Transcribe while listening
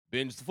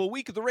Binge the full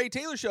week of The Ray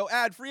Taylor Show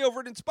ad-free over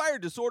at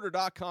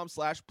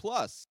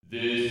inspireddisorder.com/plus.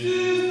 This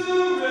is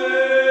The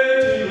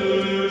Ray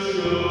Taylor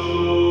Show.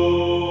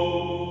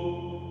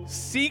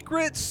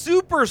 Secret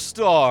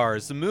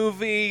Superstars, a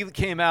movie that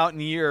came out in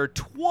the year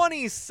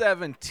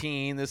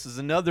 2017. This is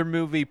another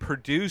movie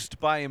produced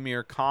by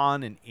Aamir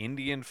Khan, an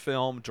Indian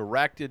film,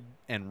 directed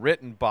and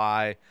written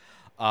by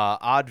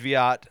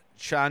Advait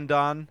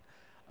Chandan.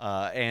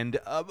 And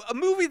a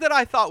movie that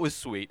I thought was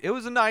sweet. It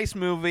was a nice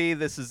movie.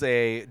 This is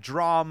a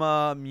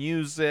drama,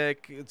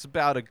 music. It's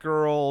about a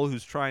girl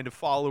who's trying to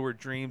follow her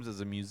dreams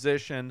as a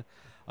musician,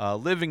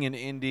 living in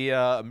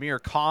India. Aamir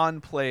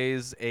Khan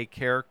plays a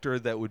character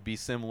that would be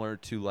similar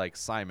to like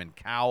Simon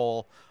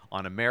Cowell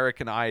on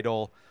American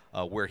Idol,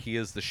 where he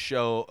is a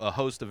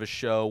host of a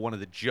show, one of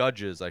the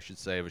judges, I should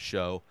say, of a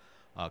show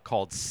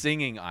called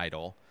Singing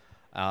Idol.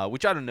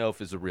 Which I don't know if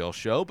is a real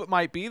show, but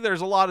might be.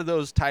 There's a lot of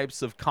those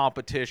types of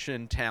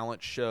competition,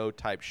 talent show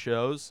type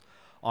shows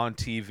on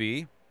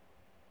TV.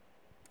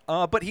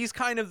 But he's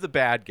kind of the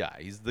bad guy.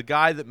 He's the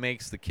guy that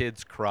makes the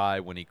kids cry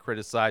when he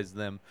criticizes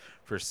them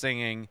for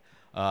singing.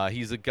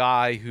 He's a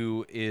guy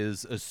who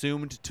is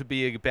assumed to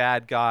be a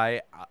bad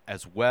guy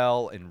as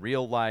well in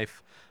real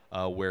life,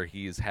 where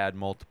he's had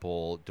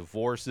multiple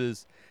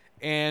divorces.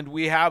 And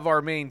we have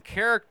our main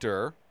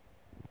character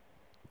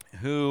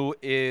who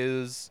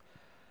is...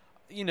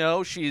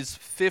 she's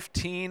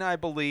 15, I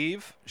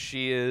believe.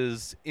 She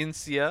is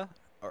Insia,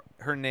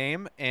 her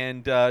name,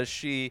 and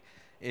she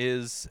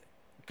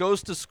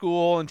goes to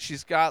school, and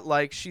she's got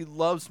she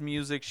loves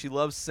music, she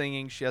loves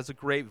singing, she has a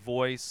great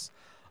voice,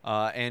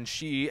 and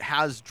she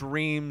has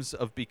dreams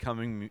of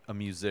becoming a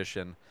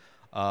musician.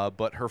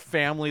 But her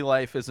family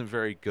life isn't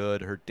very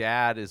good. Her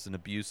dad is an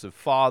abusive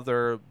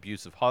father,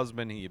 abusive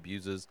husband. He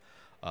abuses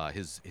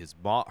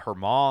her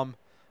mom.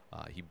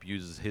 He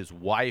abuses his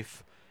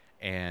wife.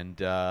 And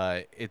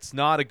it's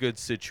not a good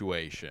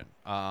situation.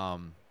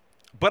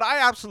 But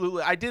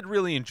I did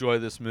really enjoy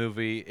this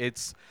movie.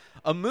 It's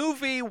a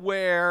movie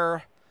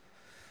where,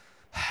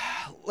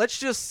 let's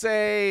just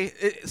say,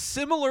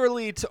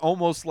 similarly to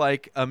almost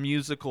like a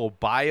musical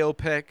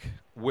biopic,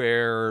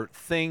 where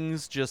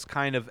things just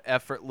kind of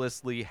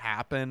effortlessly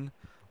happen,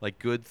 like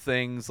good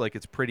things, like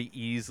it's pretty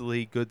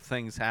easily good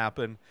things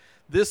happen.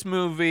 This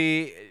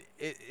movie,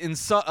 in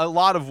a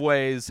lot of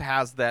ways,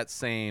 has that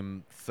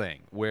same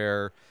thing,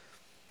 where...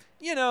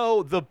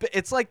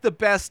 it's like the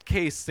best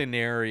case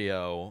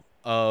scenario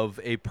of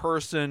a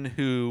person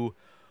who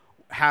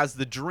has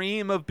the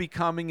dream of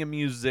becoming a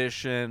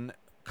musician,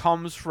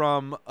 comes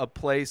from a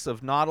place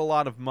of not a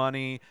lot of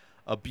money,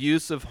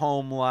 abusive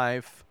home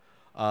life,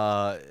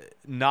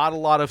 not a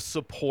lot of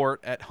support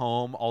at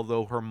home,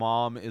 although her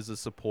mom is a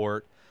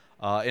support.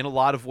 In a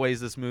lot of ways,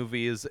 this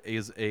movie is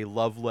a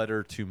love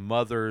letter to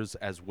mothers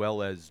as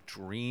well as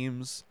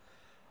dreams.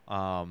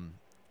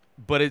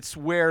 But it's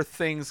where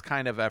things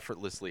kind of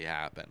effortlessly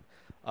happen.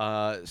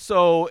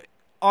 So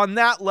on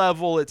that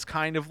level, it's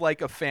kind of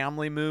like a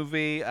family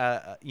movie,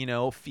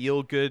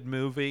 feel-good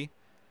movie,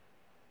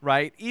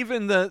 right?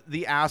 Even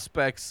the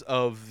aspects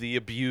of the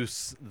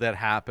abuse that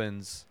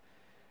happens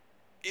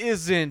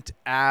isn't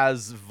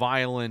as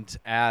violent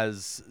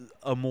as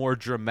a more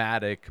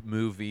dramatic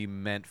movie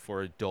meant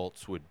for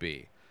adults would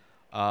be.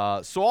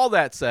 So all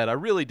that said, I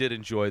really did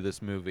enjoy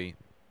this movie.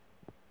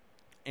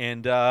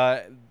 And...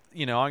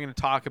 I'm going to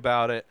talk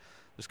about it.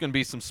 There's going to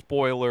be some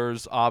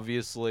spoilers,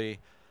 obviously,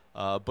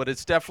 but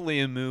it's definitely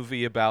a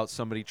movie about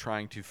somebody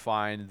trying to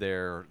find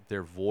their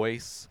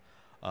voice,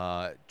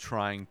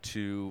 trying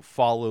to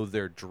follow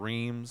their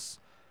dreams,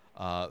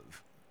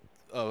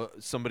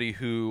 somebody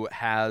who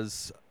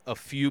has a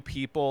few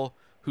people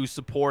who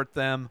support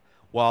them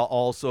while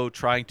also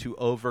trying to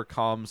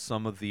overcome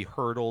some of the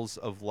hurdles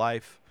of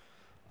life.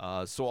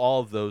 So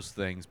all of those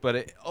things.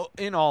 But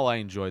in all, I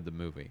enjoyed the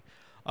movie.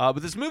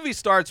 But this movie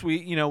starts, we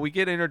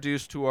get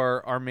introduced to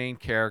our main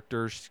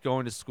character. She's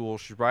going to school.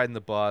 She's riding the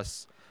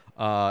bus.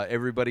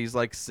 Everybody's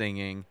like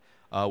singing.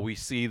 We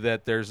see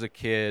that there's a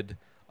kid,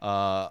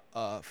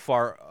 Farouk.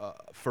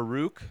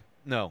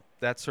 No,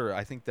 that's her.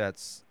 I think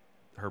that's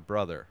her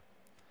brother.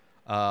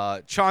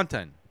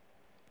 Chintan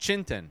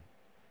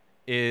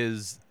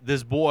is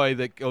this boy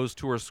that goes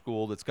to her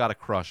school that's got a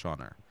crush on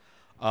her.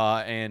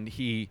 And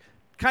he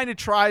kind of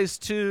tries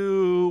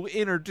to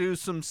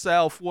introduce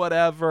himself,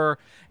 whatever,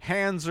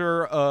 hands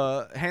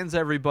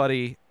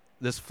everybody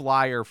this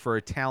flyer for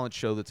a talent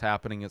show that's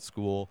happening at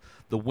school.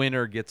 The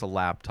winner gets a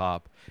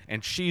laptop,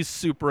 and she's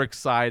super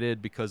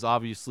excited because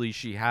obviously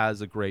she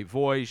has a great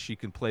voice, she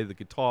can play the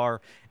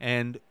guitar,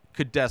 and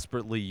could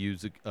desperately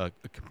use a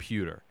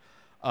computer.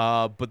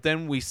 But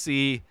then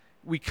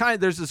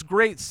there's this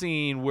great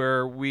scene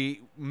where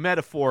we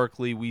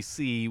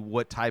see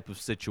what type of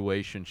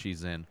situation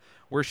she's in,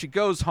 where she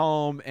goes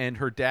home and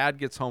her dad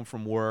gets home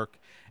from work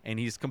and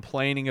he's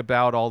complaining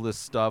about all this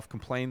stuff,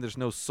 complaining there's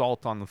no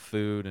salt on the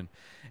food,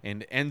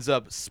 and ends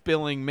up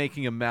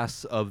making a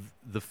mess of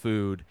the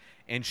food.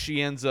 And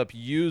she ends up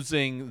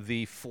using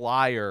the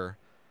flyer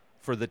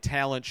for the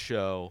talent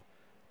show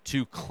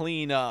to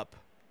clean up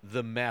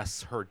the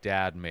mess her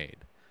dad made.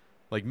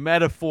 like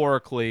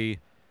metaphorically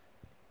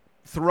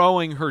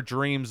throwing her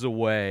dreams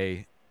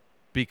away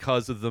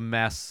because of the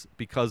mess,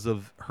 because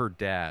of her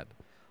dad.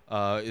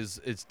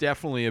 It's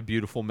definitely a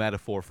beautiful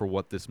metaphor for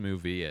what this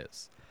movie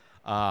is.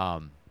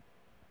 So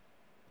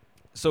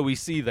we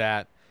see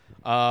that.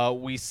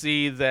 We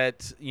see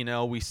that,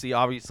 we see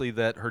obviously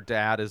that her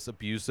dad is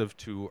abusive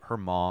to her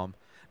mom.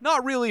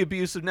 Not really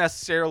abusive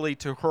necessarily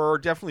to her,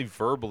 definitely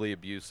verbally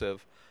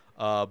abusive.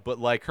 But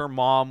like her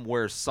mom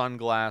wears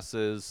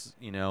sunglasses,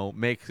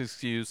 makes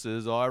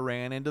excuses. Oh, I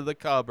ran into the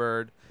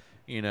cupboard.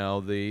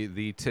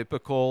 The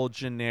typical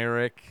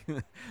generic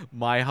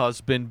my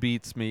husband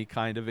beats me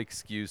kind of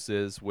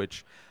excuses,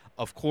 which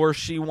of course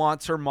she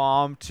wants her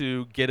mom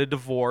to get a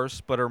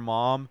divorce, but her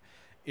mom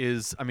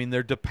is,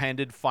 they're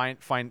dependent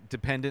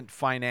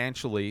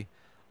financially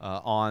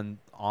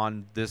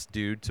on this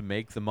dude to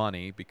make the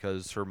money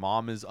because her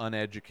mom is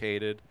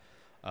uneducated.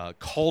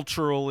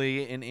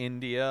 Culturally in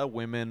India,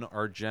 women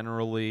are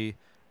generally,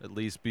 at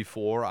least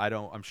before,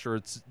 I'm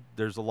sure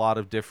there's a lot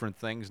of different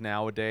things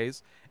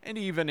nowadays, and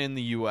even in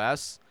the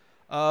U.S.,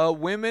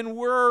 women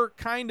were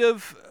kind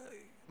of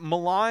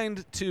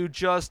maligned to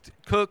just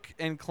cook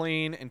and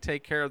clean and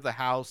take care of the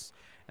house,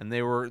 and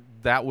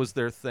that was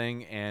their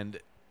thing, and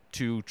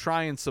to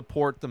try and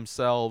support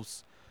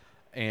themselves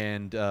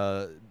and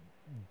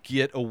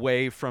get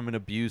away from an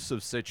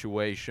abusive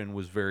situation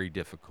was very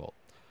difficult.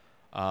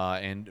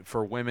 And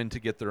for women to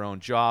get their own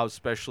jobs,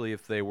 especially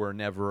if they were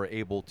never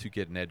able to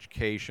get an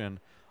education,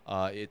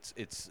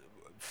 it's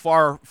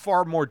far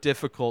more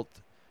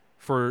difficult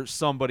for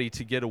somebody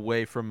to get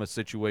away from a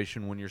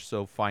situation when you're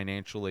so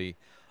financially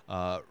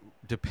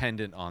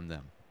dependent on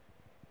them.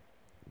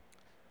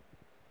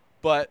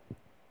 But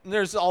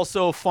there's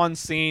also a fun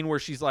scene where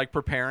she's like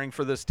preparing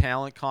for this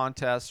talent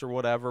contest or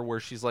whatever,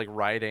 where she's like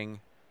writing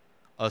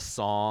a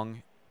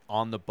song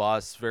on the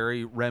bus,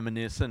 very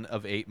reminiscent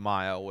of 8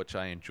 Mile, which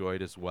I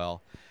enjoyed as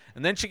well.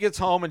 And then she gets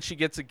home and she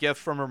gets a gift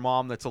from her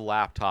mom that's a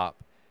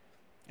laptop.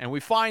 And we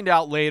find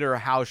out later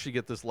how she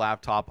gets this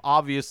laptop.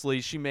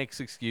 Obviously, she makes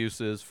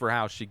excuses for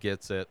how she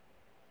gets it.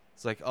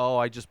 It's like, oh,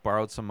 I just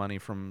borrowed some money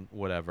from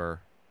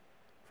whatever,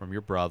 from your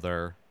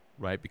brother,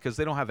 right? Because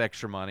they don't have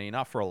extra money,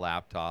 not for a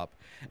laptop.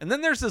 And then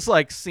there's this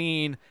like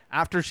scene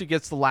after she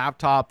gets the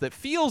laptop that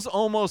feels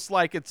almost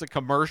like it's a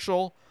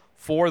commercial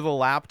for the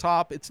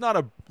laptop. It's not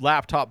a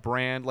laptop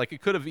brand. Like,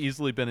 it could have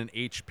easily been an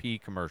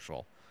HP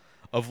commercial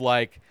of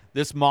like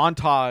this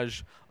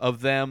montage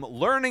of them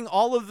learning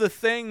all of the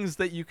things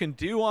that you can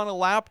do on a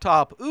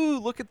laptop. Ooh,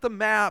 look at the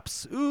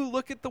maps. Ooh,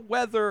 look at the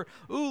weather.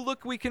 Ooh,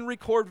 look, we can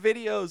record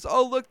videos.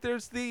 Oh, look,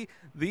 there's the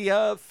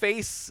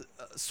face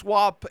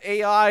swap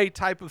AI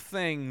type of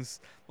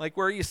things, like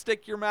where you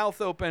stick your mouth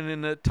open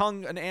and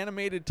an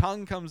animated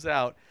tongue comes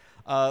out.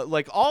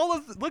 Look at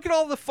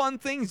all the fun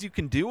things you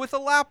can do with a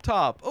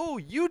laptop. Oh,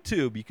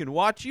 YouTube, you can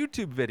watch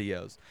YouTube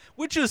videos,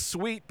 which is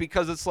sweet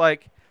because it's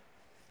like,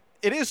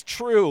 it is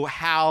true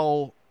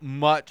how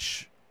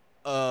much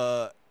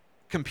a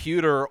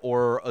computer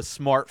or a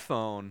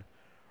smartphone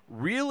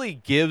really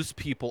gives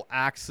people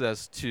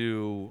access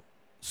to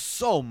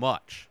so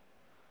much.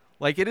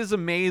 Like, it is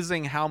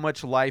amazing how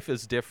much life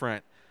is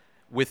different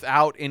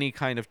without any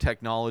kind of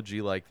technology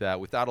like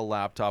that, without a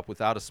laptop,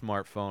 without a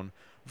smartphone,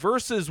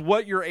 versus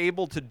what you're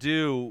able to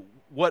do,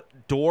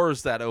 what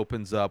doors that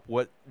opens up,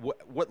 what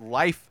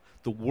life,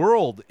 the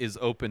world is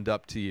opened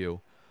up to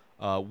you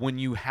when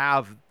you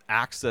have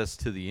access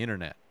to the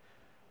internet.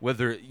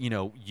 Whether,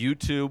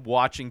 YouTube,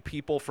 watching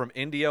people from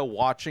India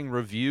watching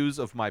reviews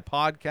of my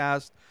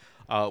podcast.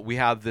 We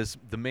have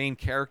the main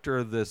character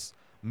of this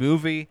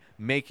movie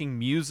making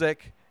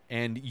music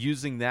and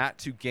using that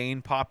to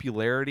gain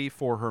popularity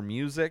for her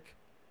music.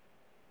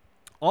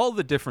 All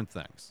the different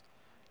things.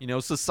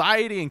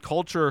 Society and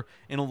culture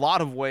in a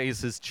lot of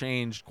ways has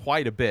changed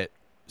quite a bit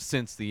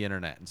since the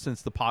internet and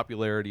since the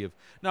popularity of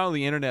not only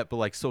the internet, but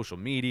like social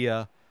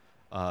media,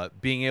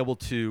 being able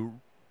to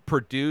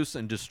produce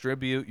and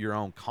distribute your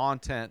own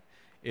content.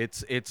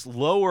 It's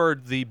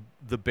lowered the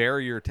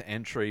barrier to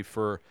entry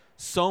for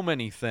so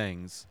many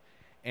things.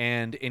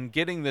 And in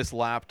getting this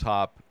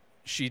laptop,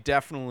 she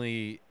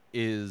definitely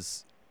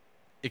is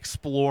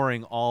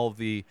exploring all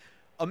the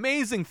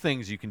amazing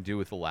things you can do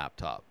with a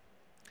laptop.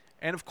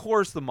 And of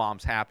course the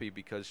mom's happy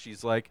because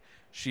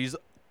she's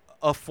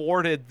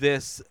afforded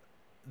this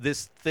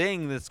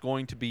thing that's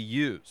going to be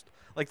used.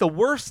 Like, the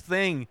worst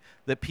thing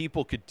that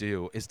people could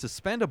do is to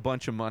spend a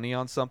bunch of money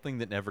on something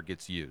that never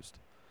gets used,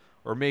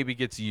 or maybe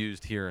gets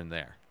used here and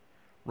there,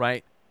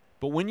 right?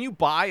 But when you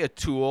buy a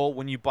tool,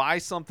 when you buy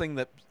something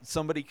that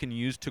somebody can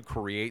use to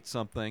create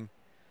something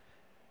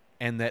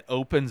and that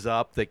opens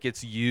up, that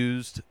gets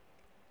used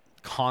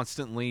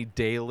constantly,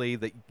 daily,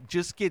 that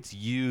just gets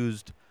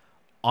used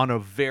on a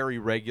very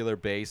regular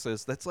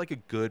basis, that's like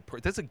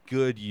that's a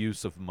good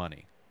use of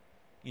money.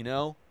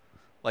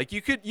 Like,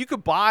 you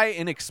could buy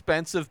an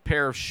expensive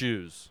pair of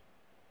shoes,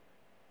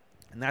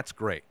 and that's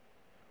great,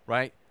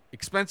 right?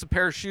 Expensive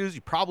pair of shoes, you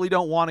probably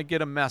don't want to get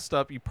them messed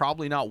up. You're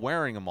probably not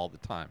wearing them all the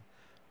time.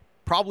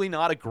 Probably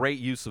not a great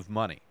use of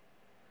money.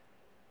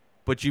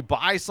 But you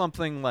buy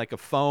something like a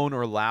phone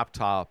or a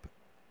laptop,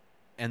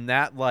 and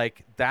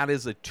that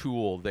is a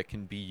tool that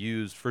can be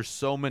used for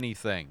so many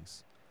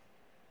things,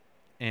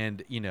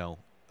 and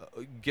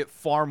get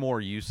far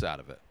more use out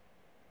of it.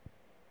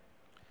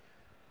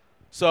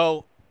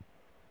 So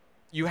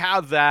you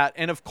have that,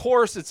 and of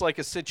course it's like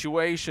a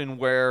situation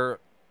where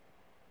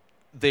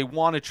they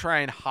want to try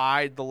and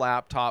hide the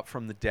laptop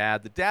from the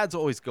dad. The dad's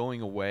always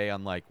going away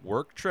on like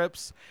work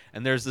trips,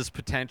 and there's this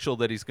potential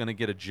that he's going to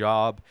get a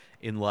job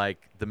in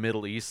like the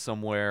Middle East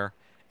somewhere,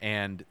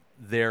 and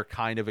they're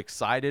kind of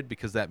excited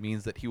because that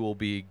means that he will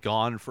be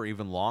gone for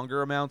even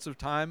longer amounts of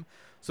time.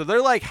 So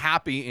they're like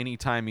happy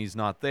anytime he's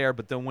not there,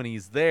 but then when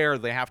he's there,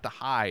 they have to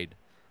hide.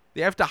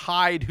 They have to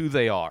hide who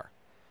they are.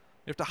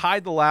 They have to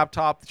hide the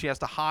laptop. She has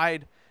to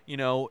hide,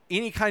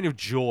 any kind of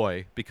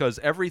joy, because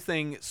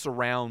everything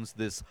surrounds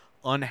this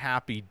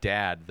unhappy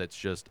dad that's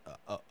just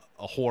a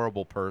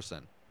horrible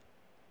person.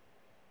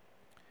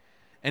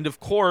 And of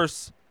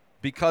course,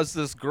 because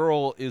this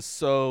girl is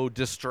so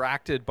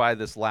distracted by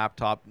this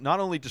laptop,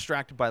 not only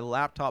distracted by the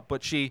laptop,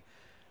 but she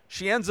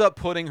ends up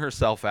putting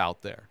herself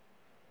out there.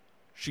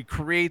 She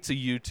creates a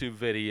YouTube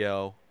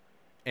video,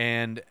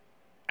 and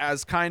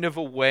as kind of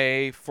a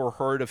way for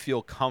her to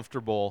feel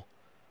comfortable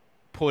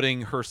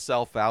putting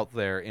herself out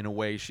there in a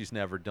way she's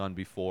never done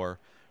before,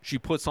 she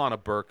puts on a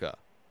burqa,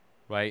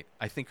 right?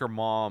 I think her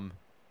mom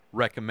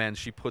recommends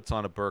she puts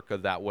on a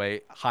burqa, that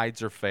way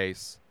hides her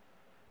face,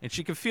 and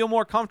she can feel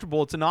more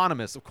comfortable. It's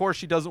anonymous. Of course,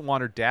 she doesn't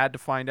want her dad to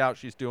find out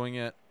she's doing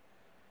it.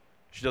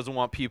 She doesn't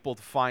want people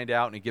to find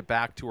out and get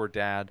back to her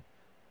dad.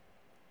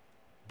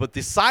 But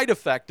the side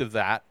effect of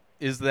that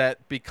is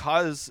that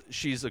because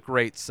she's a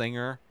great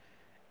singer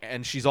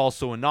and she's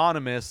also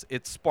anonymous,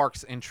 it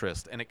sparks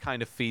interest, and it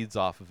kind of feeds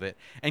off of it.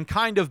 And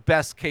kind of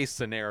best case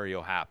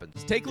scenario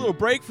happens. Take a little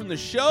break from the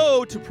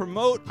show to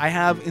promote. I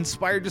have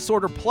Inspired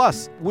Disorder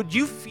Plus. Would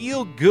you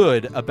feel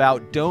good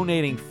about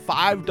donating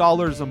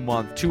 $5 a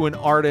month to an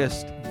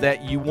artist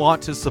that you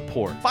want to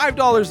support?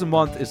 $5 a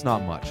month is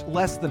not much,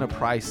 less than a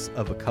price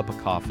of a cup of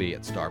coffee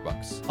at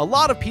Starbucks. A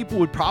lot of people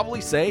would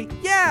probably say,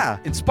 yeah,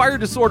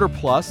 Inspired Disorder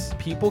Plus,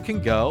 people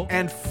can go,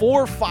 and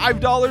for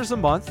 $5 a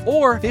month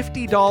or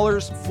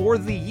 $50 for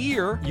the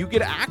year, you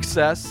get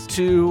access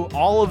to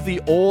all of the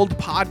old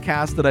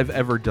podcasts that I've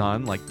ever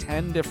done, like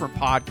 10 different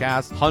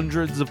podcasts,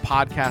 hundreds of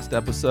podcast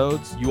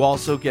episodes. You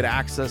also get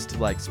access to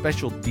like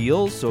special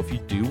deals. So if you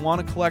do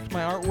want to collect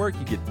my artwork,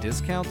 you get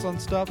discounts on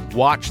stuff.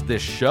 Watch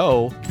this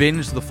show,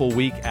 binge the full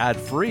week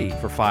ad-free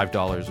for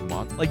 $5 a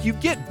month. Like, you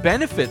get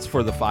benefits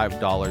for the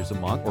 $5 a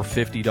month or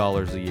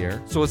 $50 a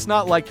year. So it's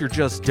not like you're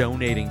just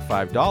donating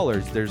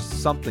 $5. There's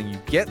something, you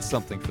get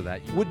something for that.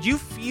 Would you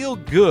feel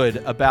good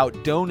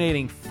about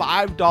donating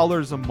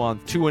 $5 a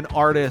month to an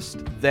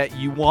artist that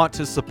you want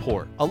to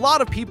support? A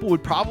lot of people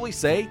would probably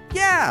say,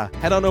 yeah.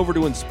 Head on over to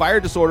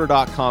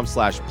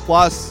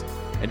inspireddisorder.com/plus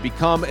and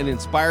become an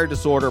Inspired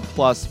Disorder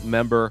Plus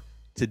member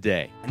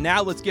today. And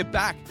now let's get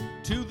back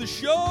to the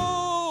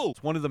show.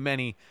 It's one of the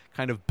many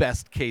kind of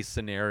best case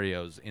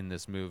scenarios in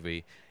this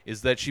movie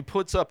is that she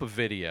puts up a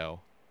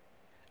video,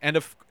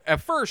 and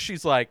at first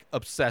she's like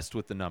obsessed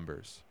with the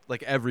numbers,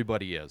 like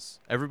everybody is.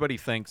 Everybody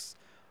thinks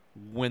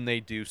when they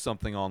do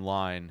something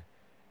online,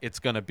 it's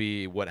going to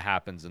be what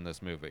happens in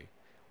this movie,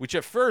 which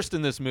at first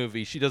in this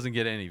movie, she doesn't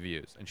get any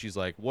views. And she's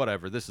like,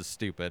 whatever, this is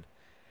stupid.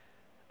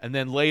 And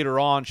then later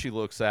on, she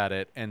looks at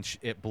it and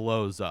it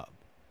blows up.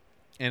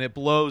 And it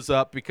blows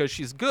up because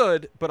she's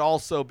good, but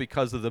also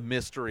because of the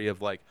mystery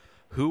of like,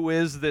 who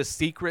is this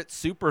secret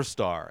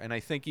superstar? And I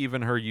think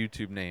even her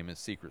YouTube name is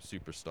Secret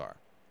Superstar.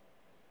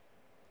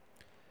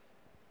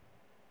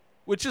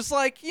 Which is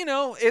like,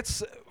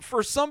 it's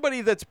for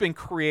somebody that's been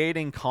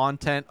creating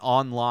content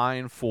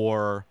online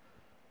for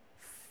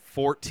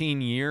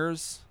 14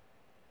 years.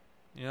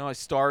 I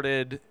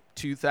started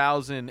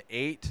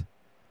 2008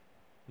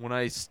 when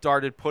I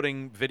started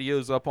putting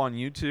videos up on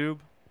YouTube.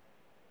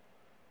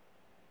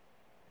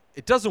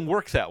 It doesn't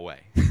work that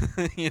way.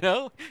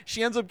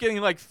 She ends up getting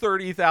like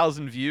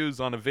 30,000 views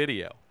on a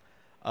video.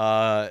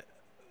 But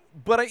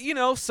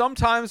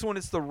sometimes when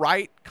it's the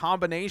right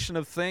combination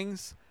of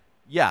things,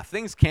 yeah,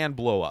 things can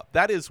blow up.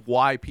 That is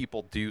why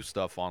people do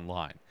stuff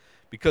online,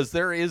 because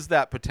there is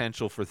that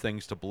potential for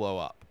things to blow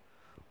up.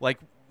 Like,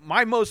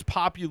 my most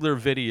popular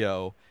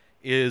video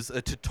is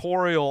a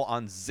tutorial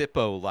on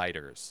Zippo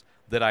lighters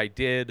that I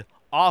did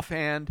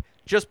offhand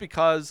just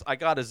because I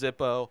got a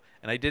Zippo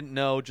and I didn't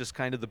know just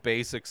kind of the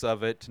basics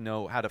of it, to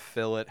know how to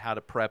fill it, how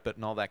to prep it,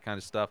 and all that kind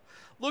of stuff.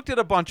 Looked at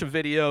a bunch of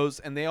videos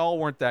and they all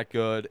weren't that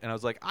good, and I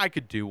was like, I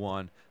could do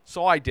one.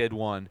 So I did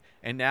one,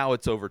 and now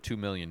it's over 2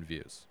 million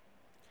views.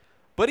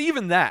 But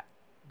even that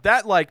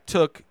like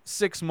took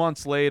 6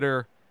 months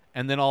later,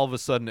 and then all of a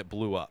sudden it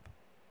blew up.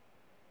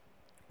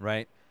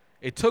 Right?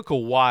 It took a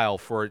while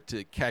for it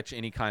to catch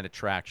any kind of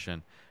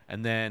traction.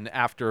 And then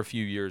after a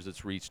few years,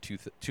 it's reached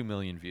 2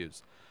 million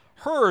views.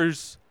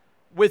 Hers,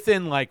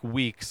 within like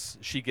weeks,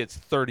 she gets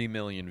 30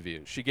 million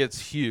views. She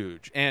gets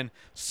huge. And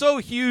so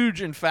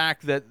huge, in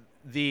fact, that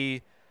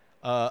the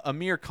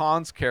Aamir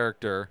Khan's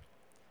character,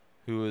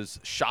 who is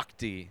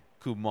Shakti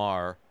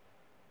Kumar,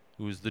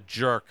 who's the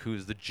jerk,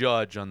 who's the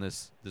judge on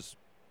this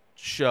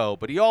show,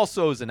 but he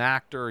also is an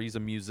actor, he's a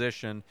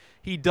musician,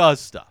 he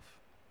does stuff.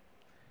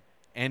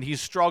 And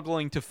he's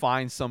struggling to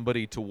find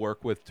somebody to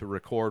work with, to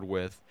record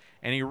with,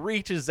 and he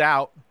reaches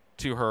out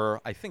to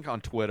her, I think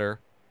on Twitter.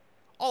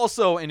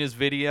 Also in his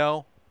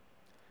video,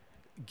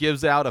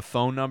 gives out a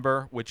phone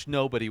number, which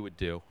nobody would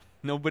do.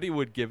 Nobody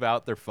would give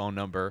out their phone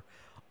number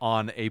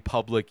on a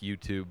public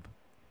YouTube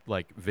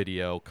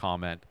video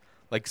comment.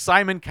 Like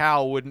Simon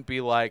Cowell wouldn't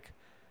be like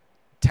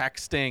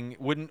texting,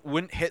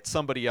 wouldn't hit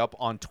somebody up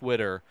on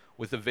Twitter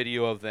with a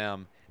video of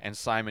them and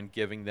Simon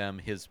giving them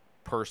his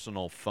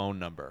personal phone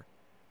number.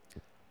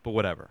 But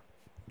whatever,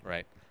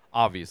 right?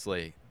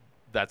 Obviously,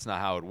 that's not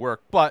how it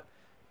worked. But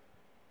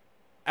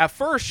at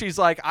first, she's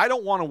like, I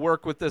don't want to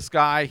work with this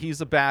guy.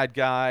 He's a bad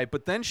guy.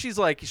 But then she's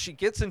like, she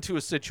gets into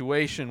a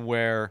situation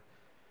where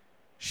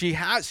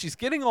she's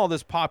getting all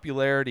this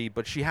popularity,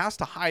 but she has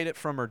to hide it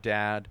from her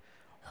dad.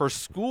 Her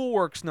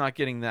schoolwork's not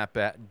getting that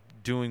bad,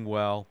 doing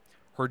well.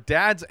 Her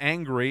dad's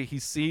angry. He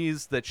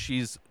sees that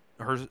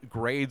her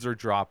grades are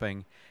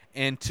dropping.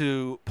 And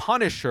to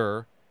punish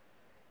her,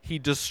 he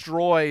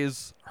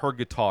destroys her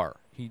guitar.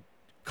 He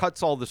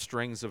cuts all the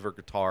strings of her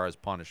guitar as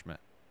punishment.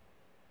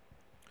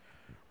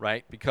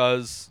 Right?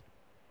 Because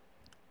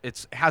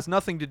it has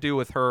nothing to do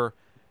with her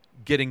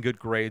getting good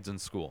grades in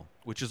school,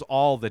 which is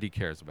all that he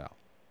cares about.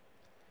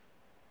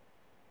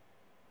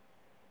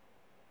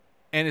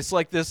 And it's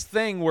like this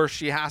thing where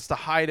she has to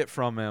hide it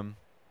from him.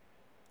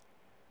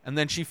 And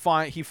then he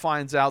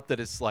finds out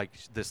that it's like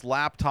this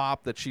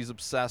laptop that she's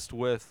obsessed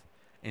with.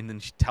 And then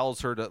she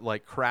tells her to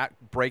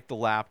break the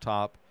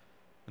laptop.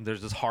 And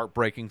there's this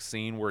heartbreaking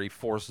scene where he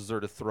forces her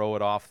to throw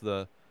it off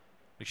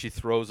she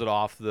throws it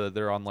off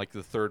they're on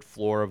the third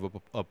floor of an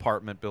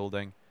apartment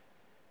building.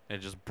 And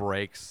it just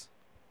breaks.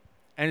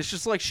 And it's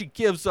just like she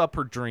gives up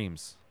her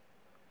dreams.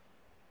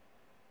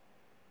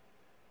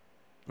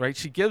 Right?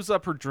 She gives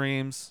up her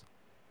dreams.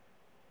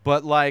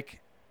 But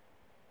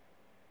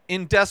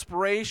in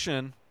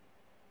desperation,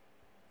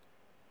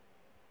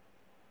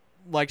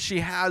 she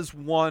has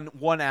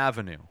one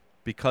avenue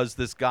because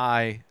this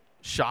guy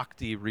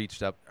Shakti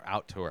reached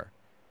out to her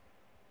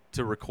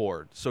to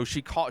record. So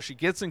she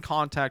gets in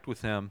contact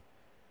with him,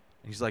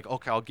 and he's like,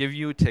 "Okay, I'll give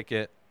you a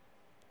ticket."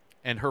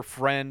 And her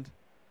friend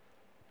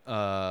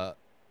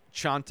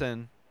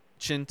Chandan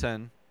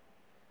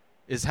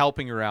is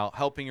helping her out,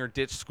 helping her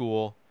ditch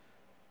school,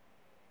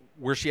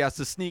 where she has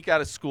to sneak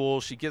out of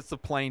school. She gets the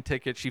plane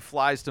ticket. She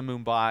flies to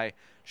Mumbai.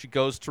 She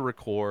goes to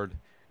record,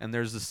 and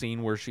there's a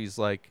scene where she's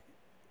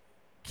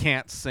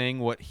can't sing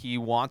what he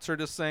wants her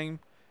to sing.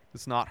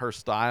 It's not her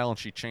style, and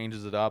she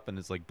changes it up, and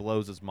it's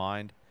blows his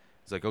mind.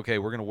 He's like, okay,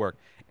 we're going to work.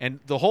 And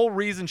the whole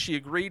reason she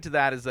agreed to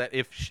that is that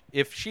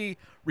if she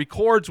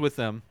records with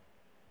him,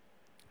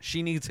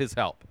 she needs his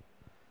help.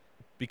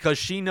 Because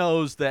she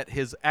knows that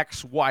his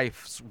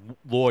ex-wife's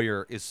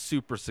lawyer is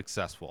super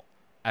successful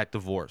at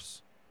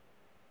divorce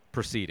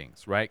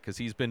proceedings, right? Because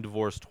he's been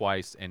divorced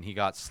twice, and he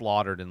got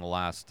slaughtered in the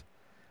last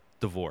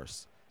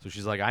divorce. So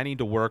she's like, I need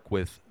to work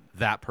with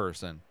that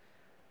person.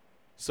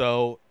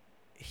 So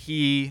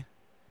he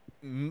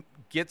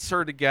gets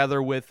her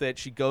together with it.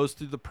 She goes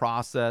through the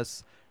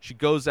process. She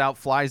goes out,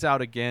 flies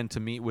out again to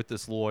meet with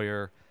this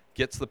lawyer,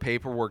 gets the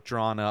paperwork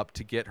drawn up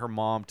to get her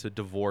mom to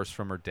divorce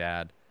from her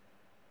dad,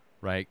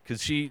 right?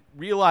 Because she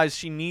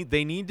realized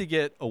they need to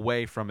get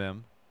away from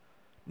him,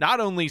 not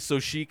only so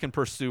she can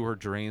pursue her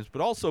dreams,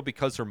 but also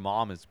because her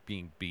mom is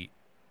being beat,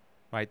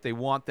 right? They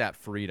want that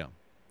freedom.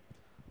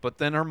 But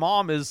then her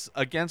mom is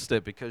against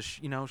it because,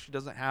 she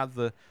doesn't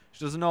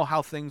know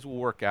how things will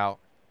work out.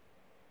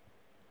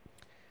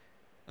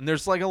 And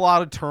there's a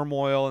lot of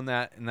turmoil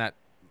in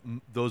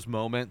those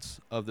moments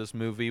of this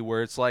movie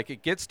where it's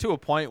it gets to a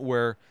point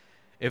where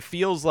it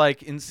feels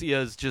like Insia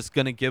is just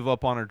going to give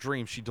up on her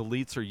dream. She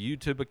deletes her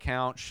YouTube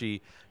account.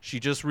 She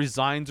just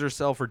resigns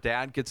herself. Her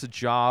dad gets a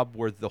job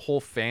where the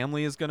whole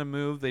family is going to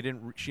move. She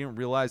didn't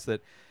realize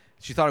that.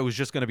 She thought it was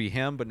just going to be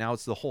him, but now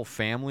it's the whole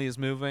family is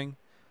moving.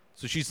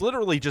 So she's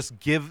literally just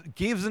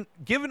given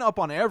up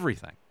on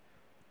everything,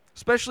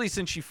 especially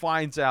since she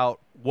finds out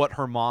what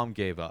her mom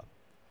gave up.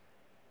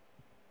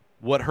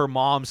 What her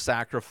mom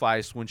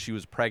sacrificed when she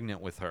was pregnant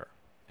with her.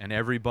 And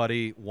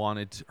everybody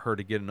wanted her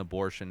to get an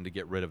abortion to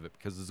get rid of it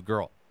because it's a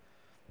girl.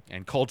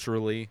 And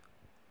culturally,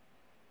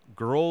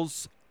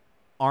 girls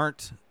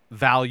aren't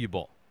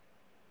valuable.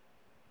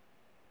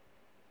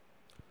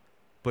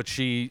 But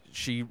she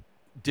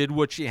did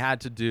what she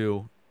had to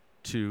do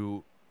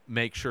to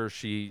make sure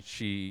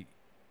she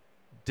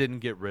didn't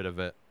get rid of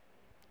it.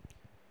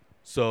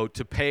 So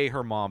to pay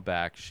her mom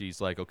back, she's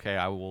like, okay,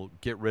 I will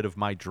get rid of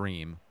my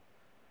dream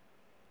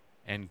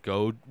and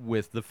go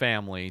with the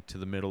family to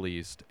the Middle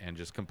East and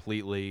just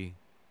completely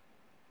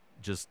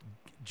just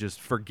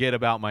forget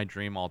about my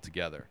dream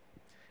altogether.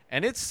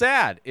 And it's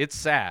sad. It's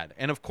sad.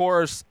 And of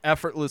course,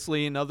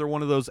 effortlessly, another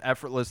one of those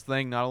effortless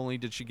thing, not only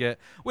did she get,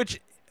 which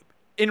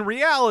in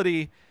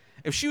reality,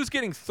 if she was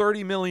getting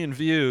 30 million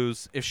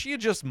views, if she had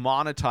just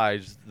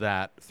monetized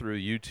that through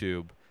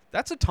YouTube,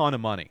 that's a ton of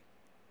money.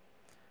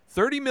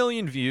 30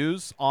 million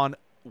views on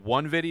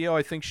one video.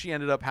 I think she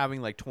ended up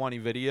having like 20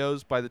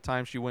 videos by the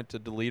time she went to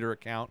delete her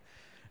account.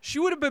 She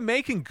would have been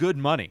making good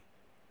money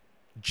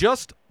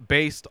just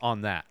based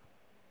on that.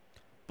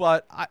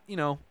 But, I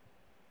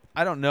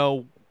don't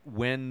know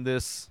when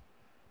this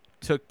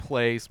took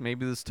place.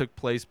 Maybe this took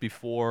place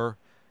before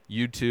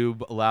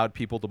YouTube allowed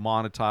people to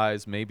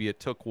monetize. Maybe it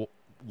took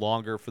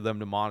longer for them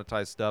to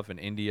monetize stuff in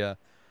India.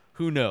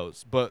 Who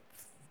knows? But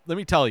let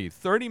me tell you,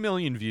 30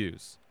 million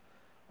views.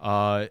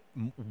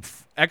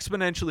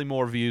 Exponentially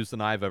more views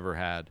than I've ever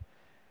had.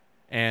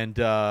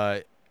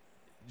 And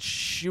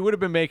she would have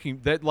been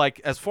making that, like,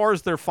 as far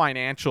as their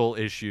financial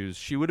issues,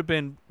 she would have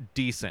been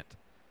decent.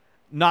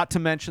 Not to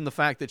mention the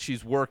fact that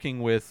she's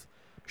working with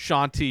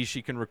Shanti.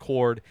 She can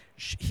record.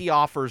 He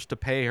offers to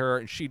pay her,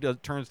 and she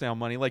turns down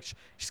money. Like,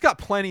 she's got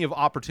plenty of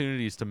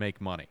opportunities to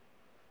make money.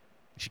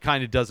 She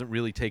kind of doesn't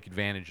really take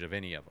advantage of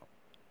any of them,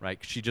 right?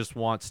 She just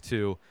wants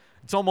to.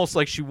 It's almost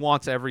like she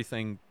wants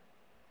everything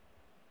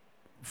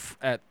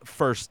at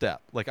first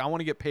step. Like, I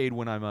want to get paid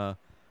when I'm a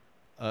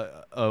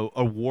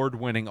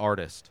award-winning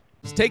artist.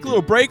 Let's take a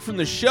little break from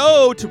the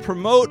show to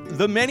promote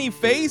The Many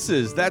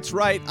Faces. That's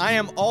right, I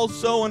am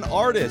also an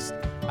artist.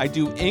 I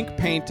do ink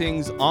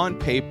paintings on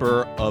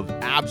paper of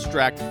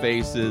abstract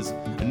faces.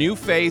 A new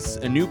face,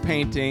 a new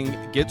painting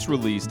gets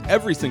released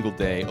every single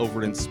day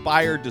over at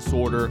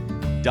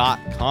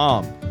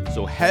inspireddisorder.com.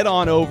 So head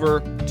on over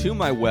to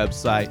my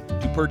website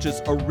to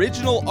purchase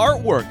original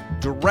artwork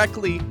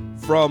directly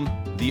from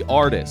the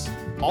artist.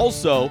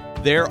 Also,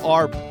 there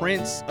are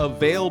prints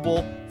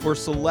available for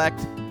select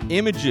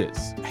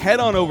images. Head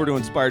on over to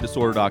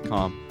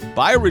inspireddisorder.com,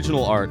 buy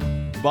original art,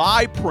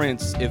 buy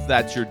prints if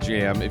that's your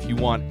jam, if you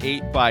want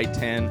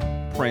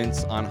 8x10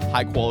 prints on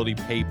high quality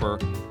paper.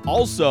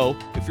 Also,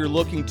 if you're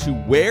looking to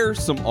wear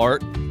some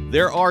art,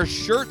 there are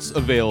shirts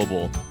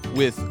available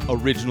with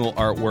original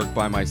artwork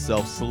by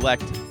myself.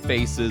 Select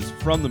faces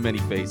from The Many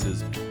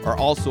Faces are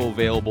also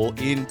available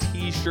in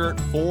t-shirt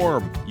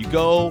form. You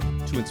go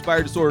to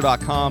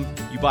inspireddisorder.com,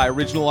 you buy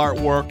original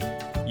artwork,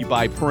 you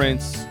buy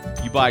prints,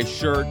 you buy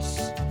shirts.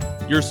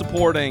 You're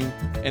supporting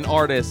an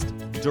artist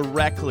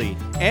directly.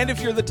 And if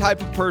you're the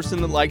type of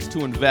person that likes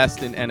to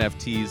invest in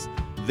NFTs,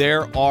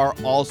 there are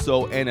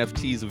also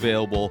NFTs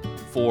available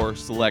for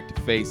select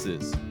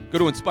faces. Go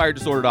to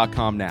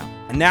inspireddisorder.com now.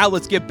 And now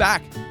let's get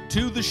back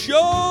to the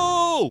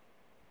show.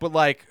 But,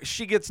 like,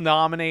 she gets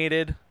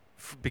nominated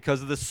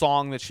because of the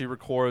song that she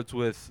records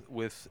with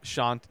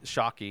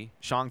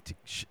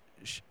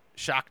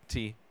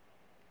Shakti.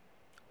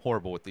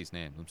 Horrible with these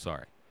names. I'm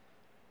sorry.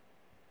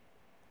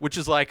 Which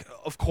is like,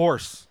 of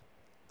course,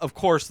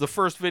 the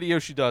first video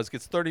she does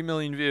gets 30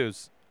 million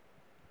views.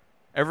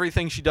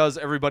 Everything she does,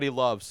 everybody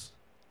loves.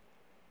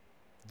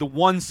 The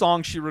one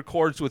song she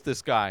records with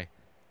this guy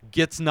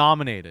gets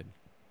nominated.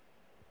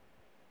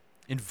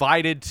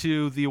 Invited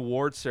to the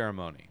award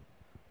ceremony.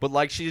 But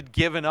like, she had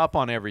given up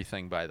on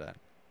everything by then.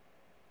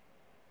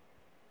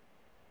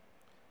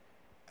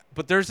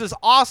 But there's this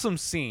awesome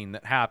scene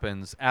that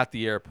happens at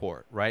the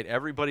airport, right?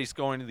 Everybody's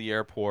going to the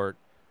airport.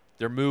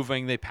 They're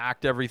moving. They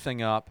packed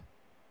everything up.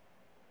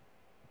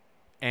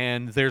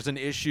 And there's an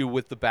issue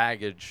with the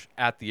baggage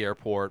at the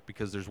airport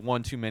because there's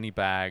one too many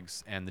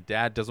bags. And the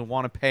dad doesn't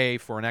want to pay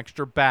for an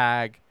extra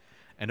bag.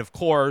 And, of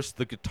course,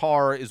 the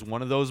guitar is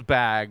one of those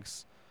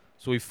bags.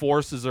 So he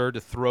forces her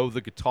to throw the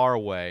guitar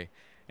away.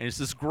 And it's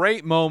this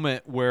great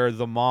moment where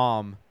the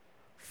mom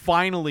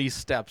finally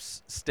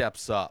steps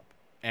up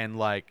and,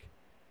 like,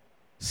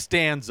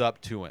 stands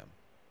up to him.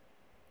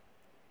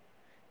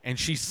 And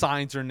she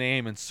signs her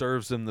name and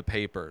serves him the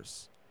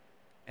papers.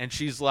 And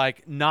she's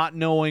like, not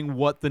knowing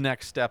what the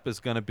next step is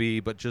going to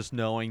be, but just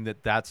knowing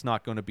that that's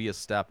not going to be a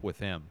step with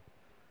him.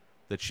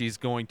 That she's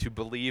going to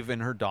believe in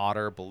her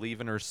daughter,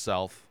 believe in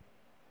herself.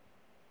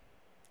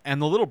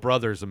 And the little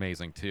brother's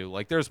amazing too.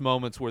 Like, there's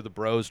moments where the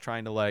bro's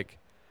trying to, like,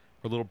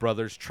 her little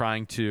brother's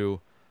trying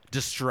to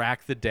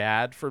distract the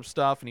dad from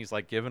stuff, and he's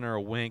like giving her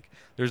a wink.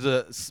 There's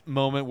a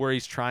moment where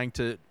he's trying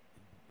to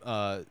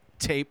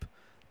tape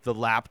the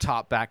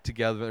laptop back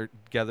together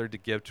to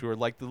give to her.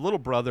 Like, the little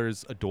brother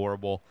is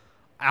adorable.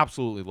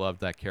 Absolutely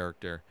loved that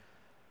character.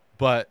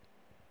 But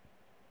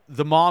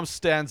the mom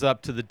stands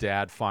up to the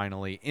dad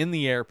finally in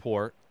the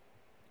airport,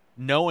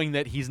 knowing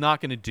that he's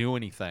not going to do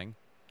anything,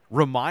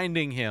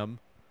 reminding him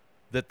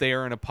that they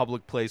are in a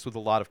public place with a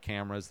lot of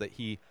cameras, that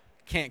he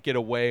can't get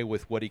away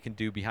with what he can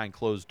do behind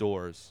closed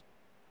doors.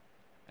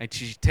 And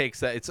she takes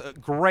that. It's a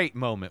great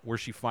moment where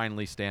she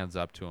finally stands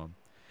up to him.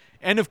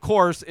 And, of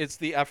course, it's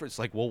the effort. It's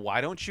like, well,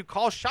 why don't you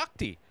call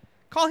Shakti?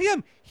 Call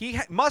him. He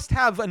must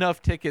have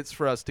enough tickets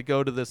for us to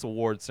go to this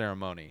award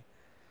ceremony.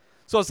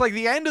 So it's like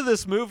the end of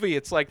this movie.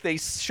 It's like they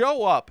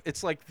show up.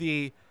 It's like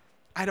the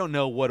Grammys,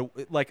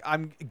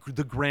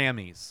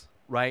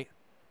 right?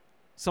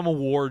 Some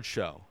award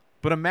show.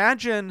 But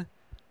imagine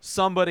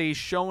somebody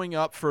showing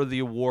up for the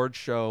award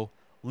show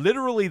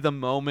literally the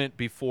moment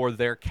before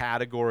their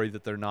category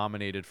that they're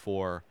nominated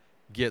for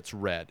gets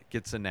read,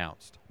 gets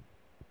announced.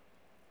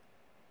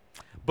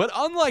 But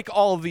unlike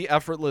all of the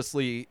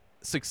effortlessly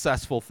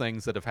successful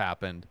things that have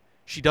happened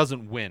she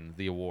doesn't win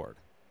the award,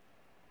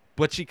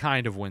 but she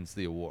kind of wins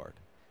the award.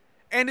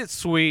 And it's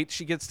sweet.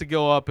 She gets to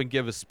go up and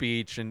give a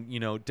speech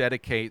and,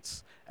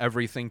 dedicates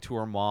everything to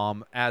her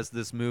mom, as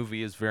this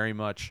movie is very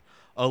much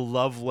a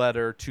love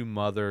letter to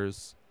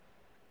mothers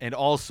and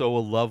also a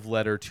love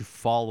letter to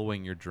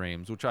following your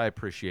dreams, which I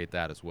appreciate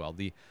that as well.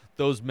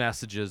 Those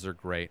messages are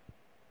great.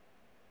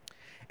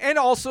 And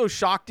also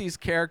Shakti's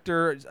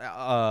character,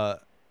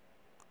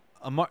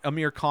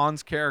 Aamir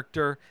Khan's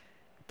character,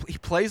 he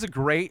plays a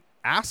great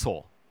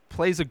asshole,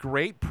 plays a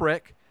great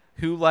prick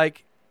who,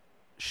 like,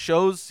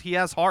 shows he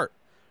has heart,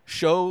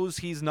 shows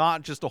he's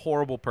not just a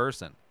horrible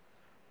person,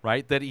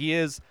 right? That he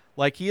is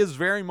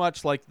very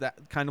much like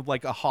that, kind of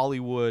like a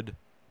Hollywood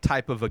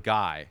type of a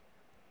guy,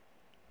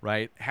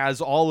 right?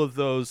 Has all of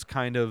those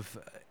kind of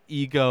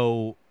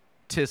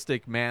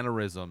egotistic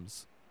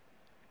mannerisms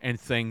and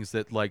things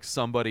that, like,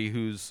 somebody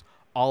who's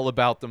all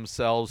about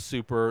themselves,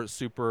 super,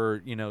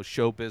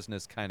 show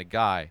business kind of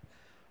guy,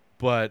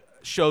 but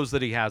shows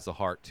that he has a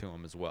heart to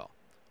him as well,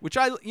 which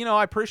I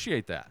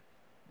appreciate that.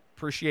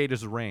 Appreciate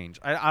his range.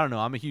 I don't know.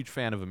 I'm a huge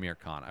fan of Aamir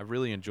Khan. I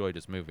really enjoyed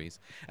his movies.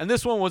 And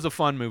this one was a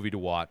fun movie to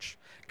watch.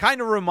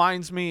 Kind of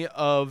reminds me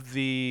of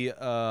the,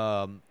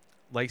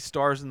 like,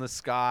 Stars in the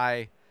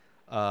Sky.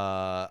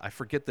 I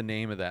forget the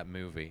name of that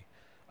movie.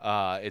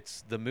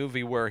 It's the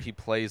movie where he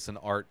plays an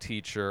art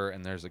teacher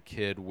and there's a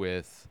kid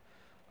with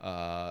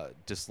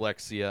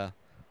dyslexia.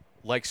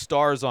 Like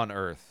Stars on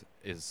Earth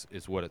is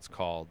what it's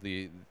called.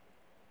 The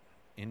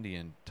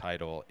Indian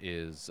title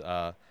is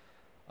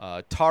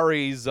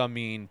Tari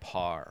Zameen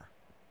Par.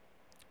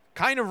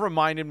 Kind of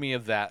reminded me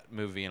of that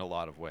movie in a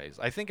lot of ways.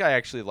 I think I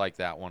actually like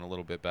that one a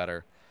little bit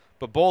better.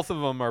 But both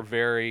of them are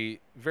very,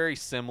 very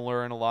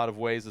similar in a lot of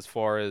ways as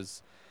far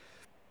as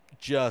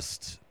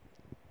just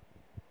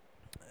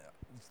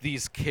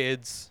these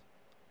kids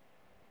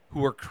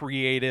who are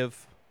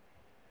creative,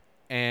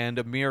 and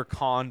Aamir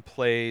Khan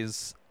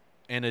plays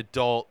an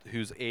adult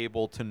who's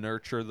able to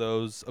nurture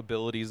those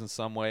abilities in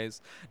some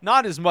ways.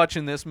 Not as much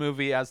in this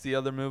movie as the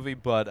other movie,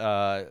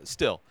 but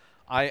still,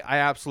 I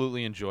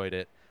absolutely enjoyed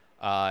it.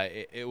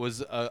 It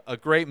was a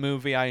great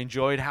movie. I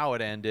enjoyed how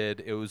it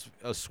ended. It was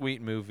a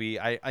sweet movie.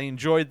 I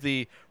enjoyed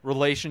the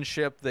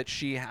relationship that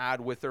she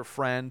had with her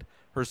friend,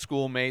 her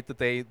schoolmate, that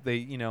they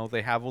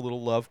have a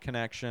little love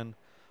connection.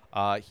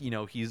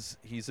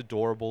 He's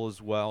adorable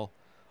as well.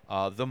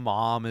 The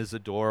mom is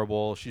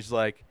adorable. She's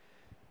like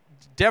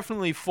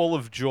definitely full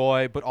of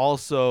joy, but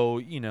also,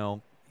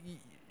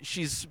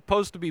 she's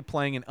supposed to be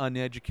playing an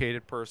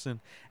uneducated person.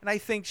 And I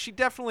think she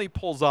definitely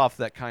pulls off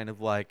that kind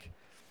of like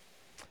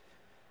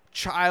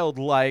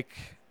childlike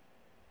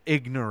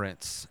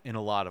ignorance in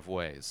a lot of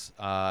ways.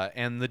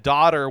 And the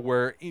daughter,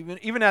 where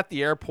even at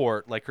the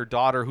airport, like her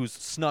daughter who's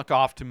snuck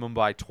off to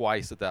Mumbai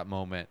twice at that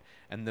moment,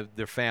 and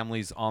their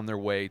family's on their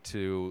way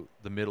to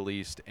the Middle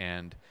East,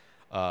 and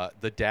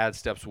the dad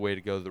steps away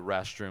to go to the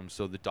restroom,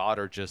 so the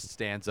daughter just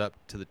stands up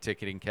to the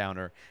ticketing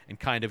counter and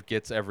kind of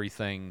gets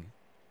everything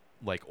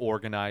like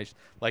organized.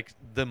 Like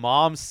the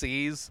mom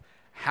sees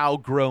how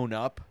grown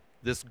up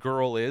this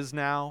girl is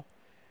now,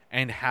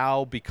 and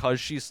how, because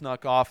she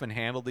snuck off and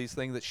handled these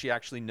things, that she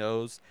actually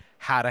knows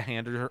how to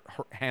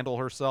handle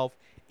herself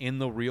in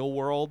the real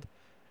world,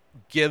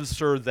 gives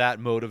her that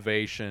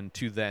motivation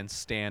to then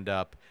stand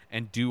up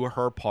and do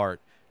her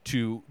part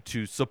to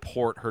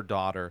support her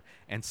daughter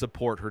and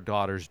support her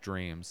daughter's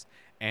dreams,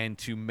 and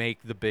to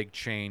make the big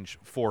change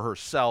for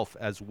herself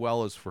as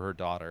well as for her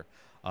daughter,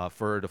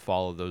 for her to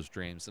follow those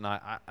dreams. And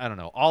I don't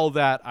know, all of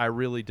that I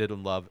really did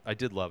love. I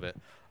did love it.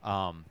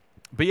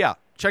 But yeah,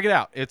 check it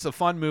out. It's a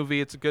fun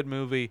movie. It's a good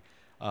movie.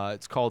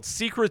 It's called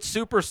Secret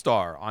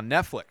Superstar on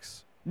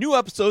Netflix. New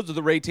episodes of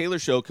The Ray Taylor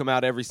Show come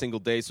out every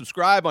single day.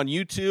 Subscribe on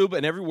YouTube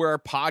and everywhere our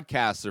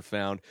podcasts are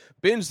found.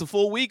 Binge the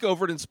full week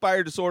over at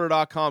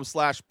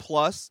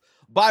inspireddisorder.com/plus.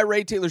 Buy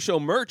Ray Taylor Show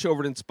merch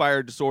over at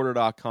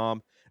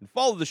inspireddisorder.com. And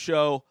follow the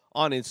show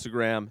on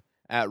Instagram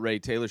at Ray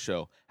Taylor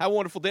Show. Have a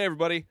wonderful day,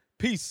 everybody.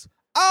 Peace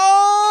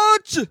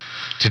out!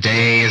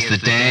 Today is the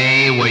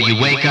day where you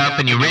wake up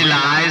and you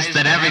realize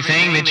that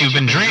everything that you've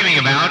been dreaming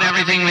about,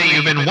 everything that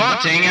you've been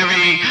wanting,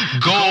 every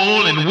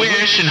goal and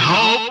wish and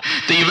hope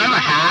that you've ever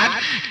had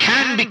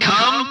can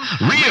become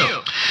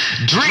real.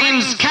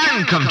 Dreams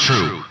can come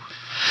true.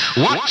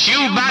 What you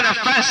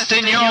manifest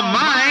in your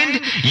mind,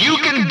 you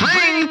can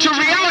bring to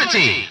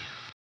reality.